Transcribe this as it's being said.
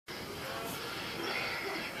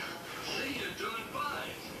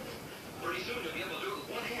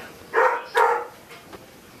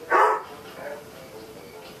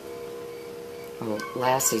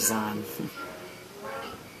Lassie's on.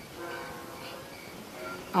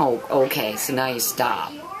 Oh, okay, so now you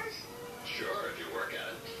stop. Sure, if you work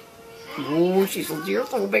at it. Ooh, you're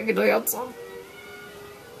so big and handsome.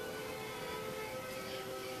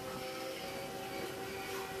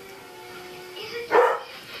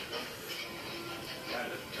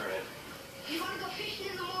 Turn it. You want to go fishing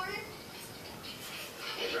in the morning?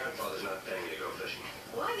 Your grandfather's not paying me to go fishing.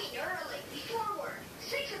 Well, I mean early, before work.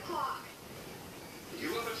 6 o'clock.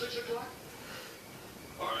 You up at 6 o'clock?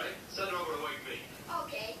 All right, send it over to wake me.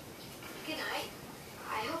 Okay. Good night.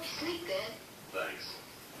 I hope you sleep good. Thanks.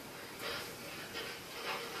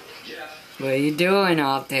 Jeff. What are you doing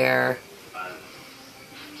out there? I'm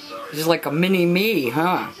sorry. Just like a mini me,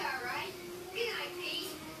 huh? That's all right. Good night, Pete.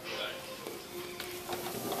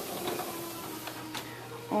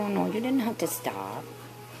 Oh no, you didn't have to stop.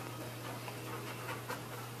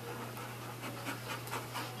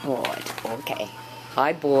 What? Okay.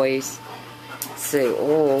 Hi, boys. Say,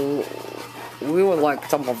 oh, we would like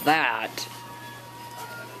some of that.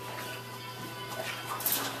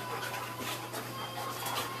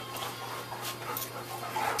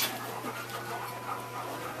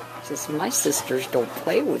 Says my sisters don't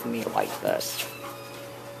play with me like this.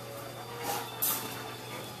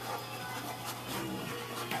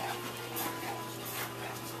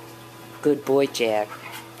 Good boy, Jack.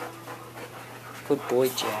 Good boy,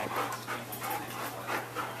 Jack.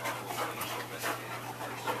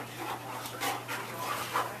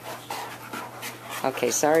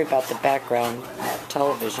 Okay, sorry about the background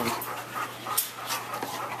television.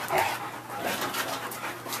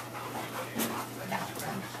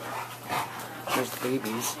 There's the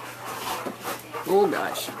babies. Oh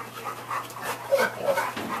gosh.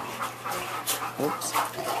 Oops.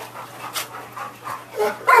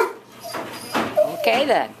 Okay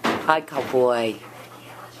then. Hi, cowboy.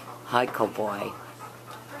 Hi, cowboy.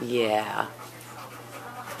 Yeah.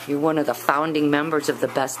 You're one of the founding members of the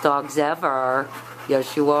Best Dogs Ever.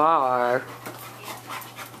 Yes, you are.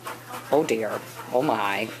 Oh dear. Oh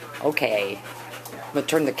my. Okay. I'm gonna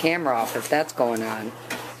turn the camera off if that's going on.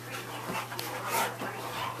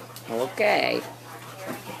 Okay.